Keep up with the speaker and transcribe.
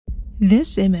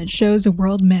This image shows a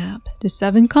world map. The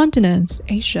 7 continents,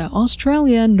 Asia,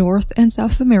 Australia, North and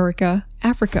South America,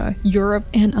 Africa, Europe,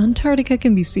 and Antarctica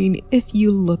can be seen if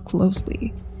you look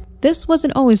closely. This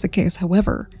wasn't always the case,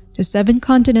 however. The 7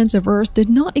 continents of Earth did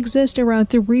not exist around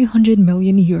 300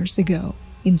 million years ago.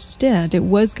 Instead, it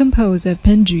was composed of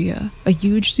PANGAEA, a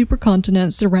huge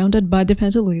supercontinent surrounded by the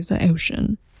PANGAEA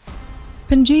Ocean.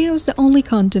 PANGAEA was the only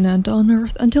continent on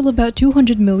Earth until about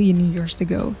 200 million years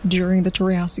ago, during the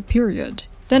Triassic period.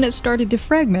 Then it started to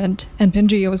fragment, and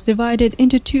PANGAEA was divided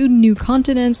into 2 new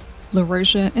continents,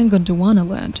 Laurasia and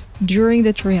Gondwanaland, during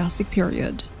the Triassic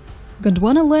period.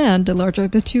 Gondwanaland, the larger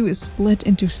of the 2, is split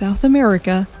into South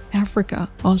America, Africa,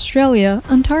 Australia,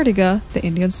 Antarctica, the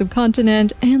Indian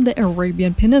subcontinent, and the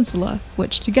Arabian Peninsula,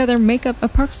 which together make up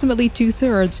approximately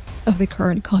 2/3 of the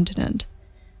current continent.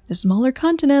 The smaller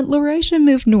continent, Laurasia,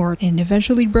 moved north and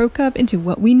eventually broke up into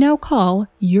what we now call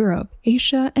Europe,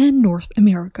 Asia, and North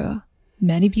America.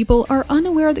 Many people are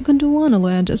unaware that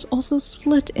Gondwanaland is also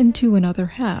split into another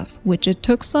half, which it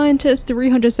took scientists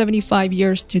 375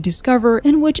 years to discover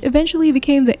and which eventually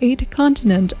became the 8th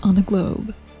continent on the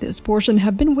globe. This portion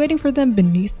had been waiting for them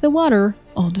beneath the water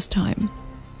all this time.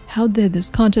 How did this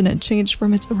continent change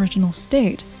from its original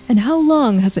state, and how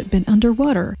long has it been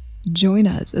underwater? Join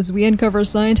us as we uncover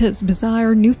scientists'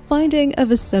 bizarre new finding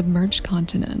of a submerged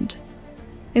continent.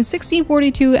 In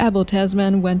 1642, Abel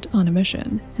Tasman went on a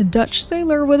mission. A Dutch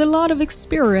sailor with a lot of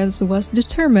experience was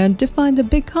determined to find the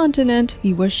big continent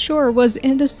he was sure was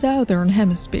in the southern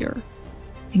hemisphere.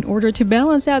 In order to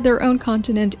balance out their own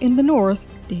continent in the north,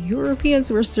 the Europeans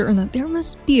were certain that there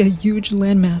must be a huge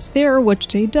landmass there, which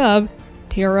they dubbed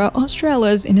Terra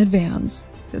Australis in advance.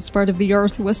 This part of the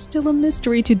Earth was still a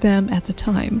mystery to them at the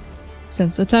time.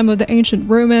 Since the time of the ancient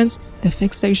Romans, the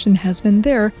fixation has been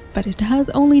there, but it has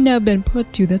only now been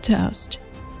put to the test.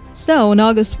 So, on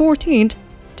August 14th,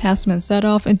 Tasman set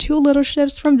off in 2 little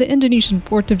ships from the Indonesian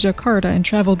port of Jakarta and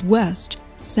traveled west,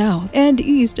 south, and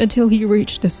east until he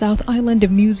reached the South Island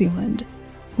of New Zealand.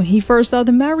 When he first saw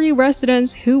the Maori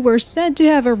residents who were said to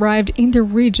have arrived in the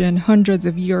region hundreds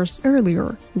of years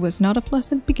earlier, it was not a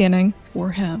pleasant beginning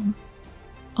for him.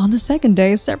 On the second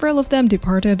day, several of them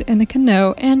departed in a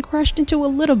canoe and crashed into a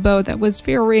little boat that was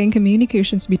ferrying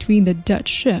communications between the Dutch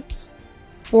ships.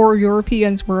 4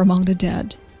 Europeans were among the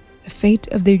dead. The fate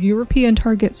of the European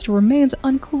targets remains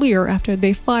unclear after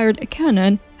they fired a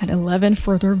cannon at 11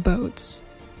 further boats.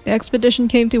 The expedition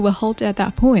came to a halt at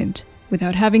that point.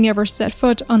 Without having ever set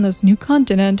foot on this new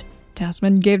continent,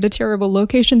 Tasman gave the terrible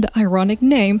location the ironic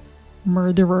name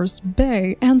Murderers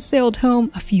Bay and sailed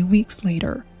home a few weeks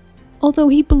later. Although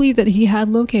he believed that he had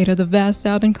located the vast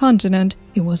southern continent,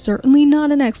 it was certainly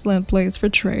not an excellent place for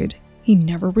trade. He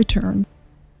never returned.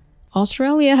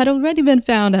 Australia had already been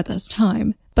found at this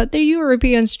time, but the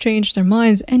Europeans changed their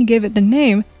minds and gave it the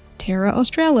name Terra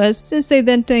Australis since they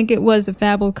didn't think it was the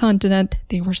fabled continent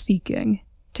they were seeking.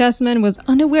 Tasman was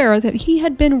unaware that he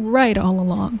had been right all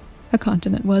along. A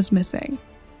continent was missing.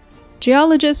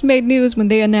 Geologists made news when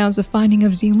they announced the finding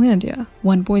of Zealandia.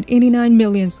 1.89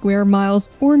 million square miles,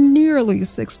 or nearly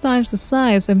 6 times the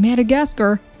size of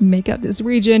Madagascar, make up this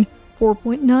region,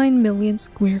 4.9 million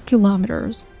square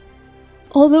kilometers.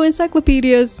 Although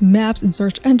encyclopedias, maps, and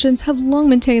search engines have long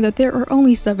maintained that there are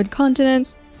only 7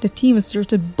 continents, the team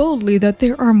asserted boldly that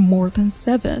there are more than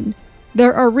 7.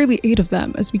 There are really 8 of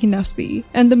them, as we can now see,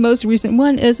 and the most recent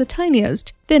one is the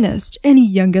tiniest, thinnest, and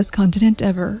youngest continent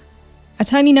ever. A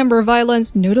tiny number of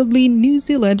islands, notably New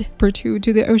Zealand, protrude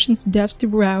to the ocean's depths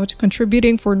throughout,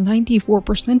 contributing for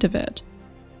 94% of it.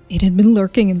 It had been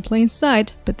lurking in plain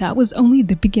sight, but that was only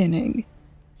the beginning.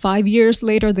 5 years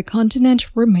later, the continent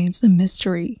remains a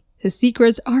mystery. The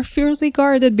secrets are fiercely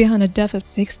guarded behind a depth of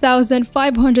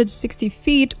 6,560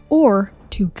 feet or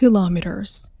 2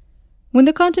 kilometers. When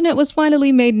the continent was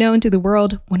finally made known to the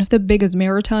world, one of the biggest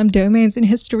maritime domains in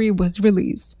history was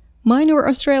released. Minor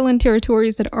Australian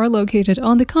territories that are located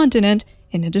on the continent,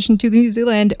 in addition to New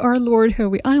Zealand, are Lord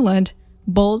Howe Island,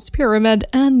 Ball's Pyramid,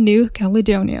 and New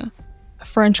Caledonia, a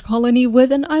French colony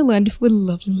with an island with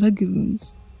lovely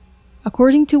lagoons.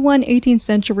 According to one 18th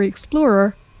century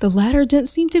explorer, the latter didn't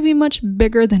seem to be much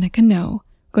bigger than a canoe.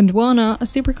 Gondwana, a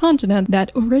supercontinent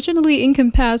that originally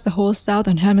encompassed the whole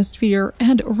southern hemisphere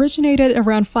and originated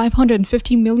around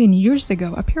 550 million years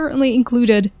ago, apparently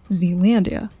included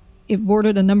Zealandia. It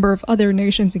bordered a number of other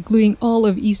nations including all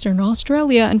of eastern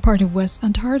Australia and part of West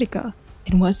Antarctica,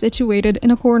 and was situated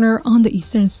in a corner on the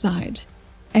eastern side.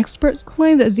 Experts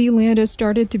claim that Zealandia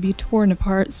started to be torn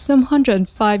apart some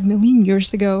 105 million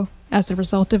years ago as a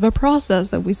result of a process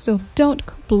that we still don't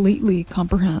completely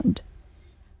comprehend.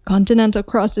 Continental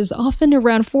crust is often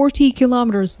around 40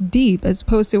 kilometers deep as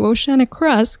opposed to oceanic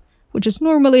crust, which is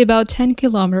normally about 10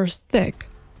 kilometers thick.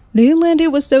 Zealandia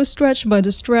was so stretched by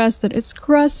the stress that its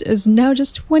crust is now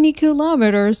just 20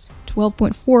 kilometers,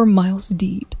 12.4 miles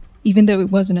deep. Even though it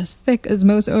wasn't as thick as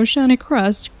most oceanic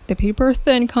crust, the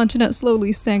paper-thin continent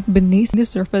slowly sank beneath the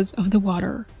surface of the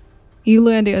water.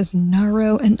 Zealandia is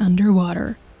narrow and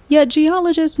underwater, yet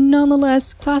geologists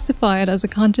nonetheless classify it as a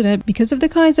continent because of the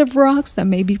kinds of rocks that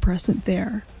may be present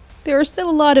there. There is still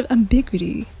a lot of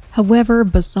ambiguity. However,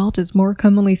 basalt is more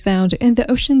commonly found in the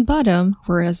ocean bottom,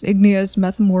 whereas igneous,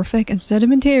 metamorphic, and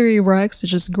sedimentary rocks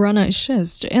such as granite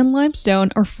schist and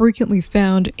limestone are frequently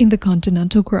found in the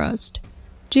continental crust.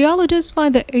 Geologists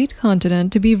find the eighth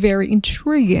continent to be very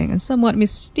intriguing and somewhat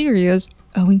mysterious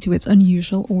owing to its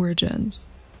unusual origins.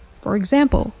 For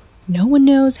example, no one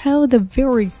knows how the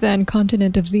very thin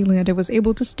continent of Zealandia was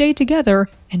able to stay together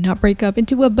and not break up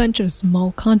into a bunch of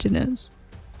small continents.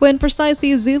 When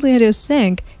precisely Zealandia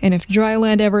sank, and if dry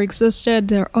land ever existed,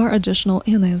 there are additional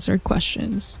unanswered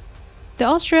questions. The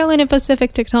Australian and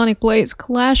Pacific tectonic plates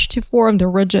clashed to form the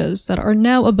ridges that are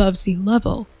now above sea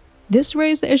level. This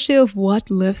raised the issue of what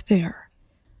lived there.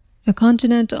 The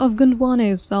continent of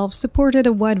Gondwana itself supported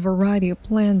a wide variety of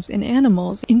plants and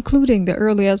animals, including the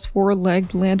earliest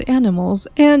four-legged land animals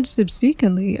and,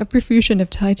 subsequently, a profusion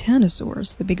of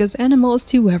titanosaurs, the biggest animals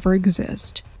to ever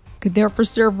exist. Could their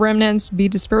preserved remnants be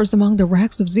dispersed among the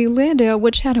wrecks of Zealandia,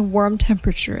 which had a warm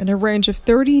temperature and a range of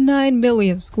 39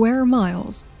 million square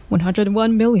miles,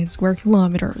 101 million square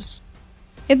kilometers?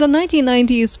 In the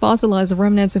 1990s, fossilized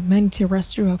remnants of many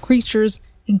terrestrial creatures,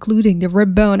 including the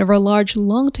rib bone of a large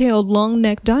long-tailed,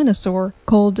 long-necked dinosaur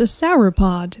called a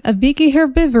sauropod, a beaky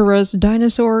herbivorous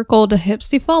dinosaur called a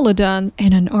hypsiphalodon,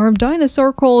 and an armed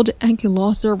dinosaur called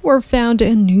Ankylosauр were found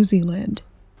in New Zealand.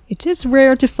 It is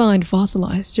rare to find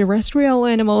fossilized terrestrial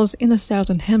animals in the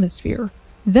southern hemisphere.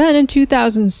 Then in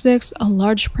 2006, a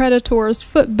large predator's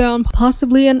foot bone,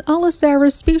 possibly an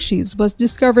Allosaurus species, was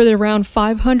discovered around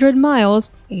 500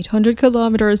 miles, 800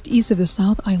 kilometers east of the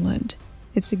South Island.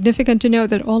 It's significant to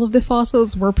note that all of the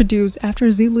fossils were produced after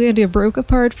Zealandia broke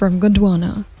apart from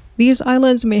Gondwana. These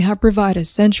islands may have provided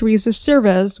centuries of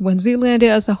service when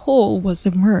Zealandia as a whole was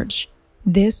submerged.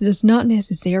 This does not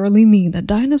necessarily mean that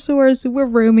dinosaurs were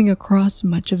roaming across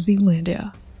much of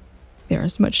Zealandia. There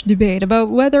is much debate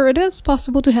about whether it is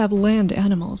possible to have land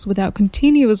animals without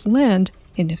continuous land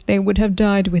and if they would have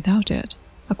died without it.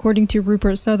 According to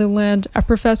Rupert Sutherland, a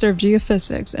professor of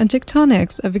geophysics and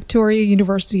tectonics at Victoria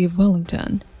University of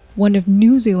Wellington, one of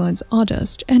New Zealand's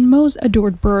oddest and most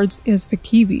adored birds is the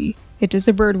kiwi. It is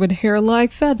a bird with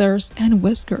hair-like feathers and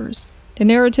whiskers. The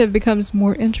narrative becomes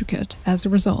more intricate as a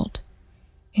result.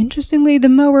 Interestingly, the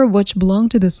moa, which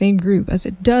belonged to the same group as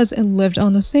it does and lived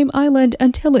on the same island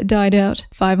until it died out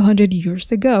 500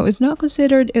 years ago, is not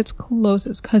considered its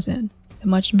closest cousin. The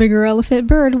much bigger elephant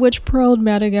bird, which prowled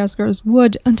Madagascar's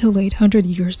wood until 800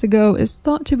 years ago, is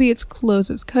thought to be its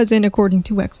closest cousin according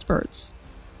to experts.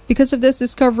 Because of this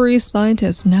discovery,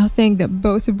 scientists now think that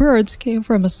both birds came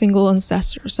from a single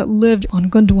ancestor that lived on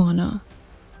Gondwana.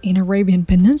 In Arabian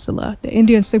Peninsula, the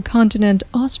Indian subcontinent,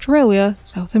 Australia,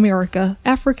 South America,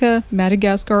 Africa,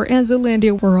 Madagascar, and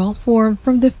Zealandia were all formed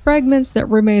from the fragments that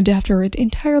remained after it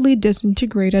entirely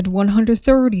disintegrated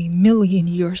 130 million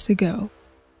years ago.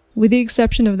 With the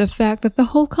exception of the fact that the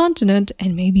whole continent,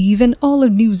 and maybe even all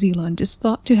of New Zealand, is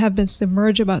thought to have been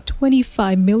submerged about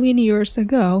 25 million years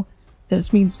ago,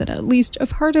 this means that at least a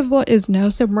part of what is now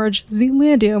submerged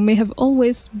Zealandia may have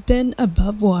always been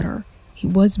above water.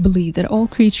 It was believed that all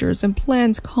creatures and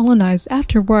plants colonized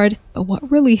afterward, but what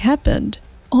really happened?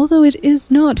 Although it is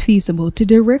not feasible to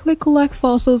directly collect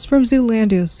fossils from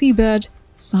Zealandia's seabed,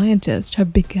 scientists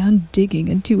have begun digging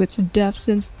into its depths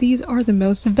since these are the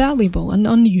most valuable and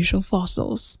unusual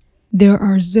fossils. There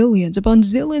are zillions upon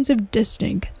zillions of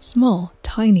distinct, small,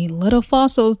 tiny little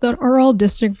fossils that are all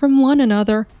distinct from one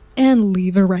another and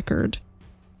leave a record.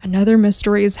 Another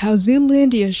mystery is how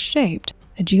Zealandia is shaped.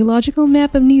 A geological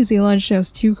map of New Zealand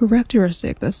shows two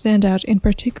characteristics that stand out in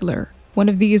particular. One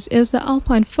of these is the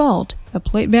Alpine Fault, a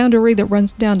plate boundary that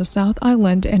runs down the South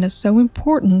Island and is so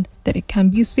important that it can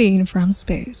be seen from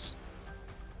space.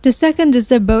 The second is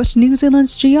that both New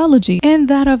Zealand's geology and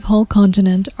that of whole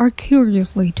continent are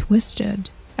curiously twisted.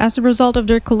 As a result of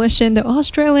their collision, the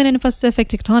Australian and Pacific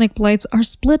tectonic plates are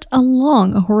split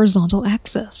along a horizontal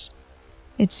axis.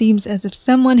 It seems as if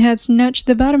someone had snatched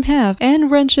the bottom half and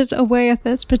wrenched it away at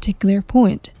this particular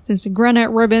point, since the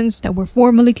granite ribbons that were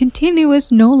formerly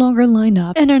continuous no longer line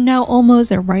up and are now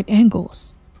almost at right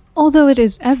angles. Although it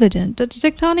is evident that the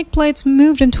tectonic plates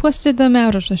moved and twisted them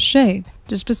out of the shape,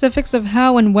 The specifics of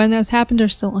how and when this happened are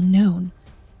still unknown.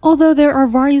 Although there are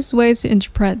various ways to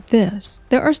interpret this,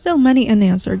 there are still many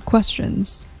unanswered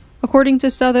questions. According to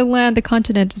Zealandia, the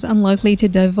continent is unlikely to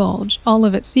divulge all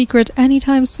of its secret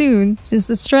anytime soon, since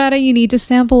the strata you need to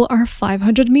sample are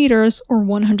 500 meters or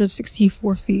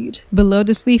 164 feet below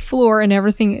the sea floor, and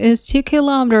everything is 2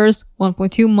 kilometers,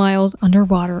 1.2 miles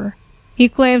underwater. He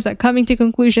claims that coming to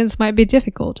conclusions might be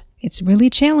difficult. It's really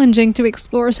challenging to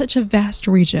explore such a vast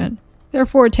region.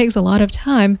 Therefore, it takes a lot of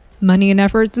time, money, and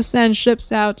effort to send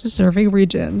ships out to survey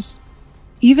regions.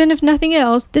 Even if nothing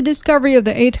else, the discovery of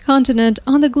the 8th continent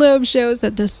on the globe shows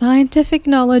that the scientific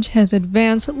knowledge has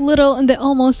advanced little in the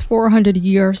almost 400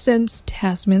 years since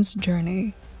Tasman's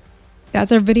journey.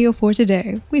 That's our video for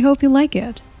today. We hope you like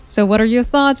it. So what are your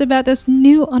thoughts about this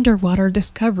new underwater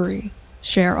discovery?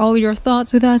 Share all your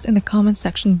thoughts with us in the comment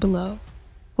section below.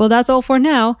 Well, that's all for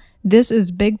now. This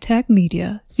is Big Tech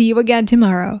Media. See you again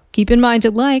tomorrow. Keep in mind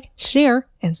to like, share,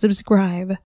 and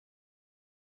subscribe.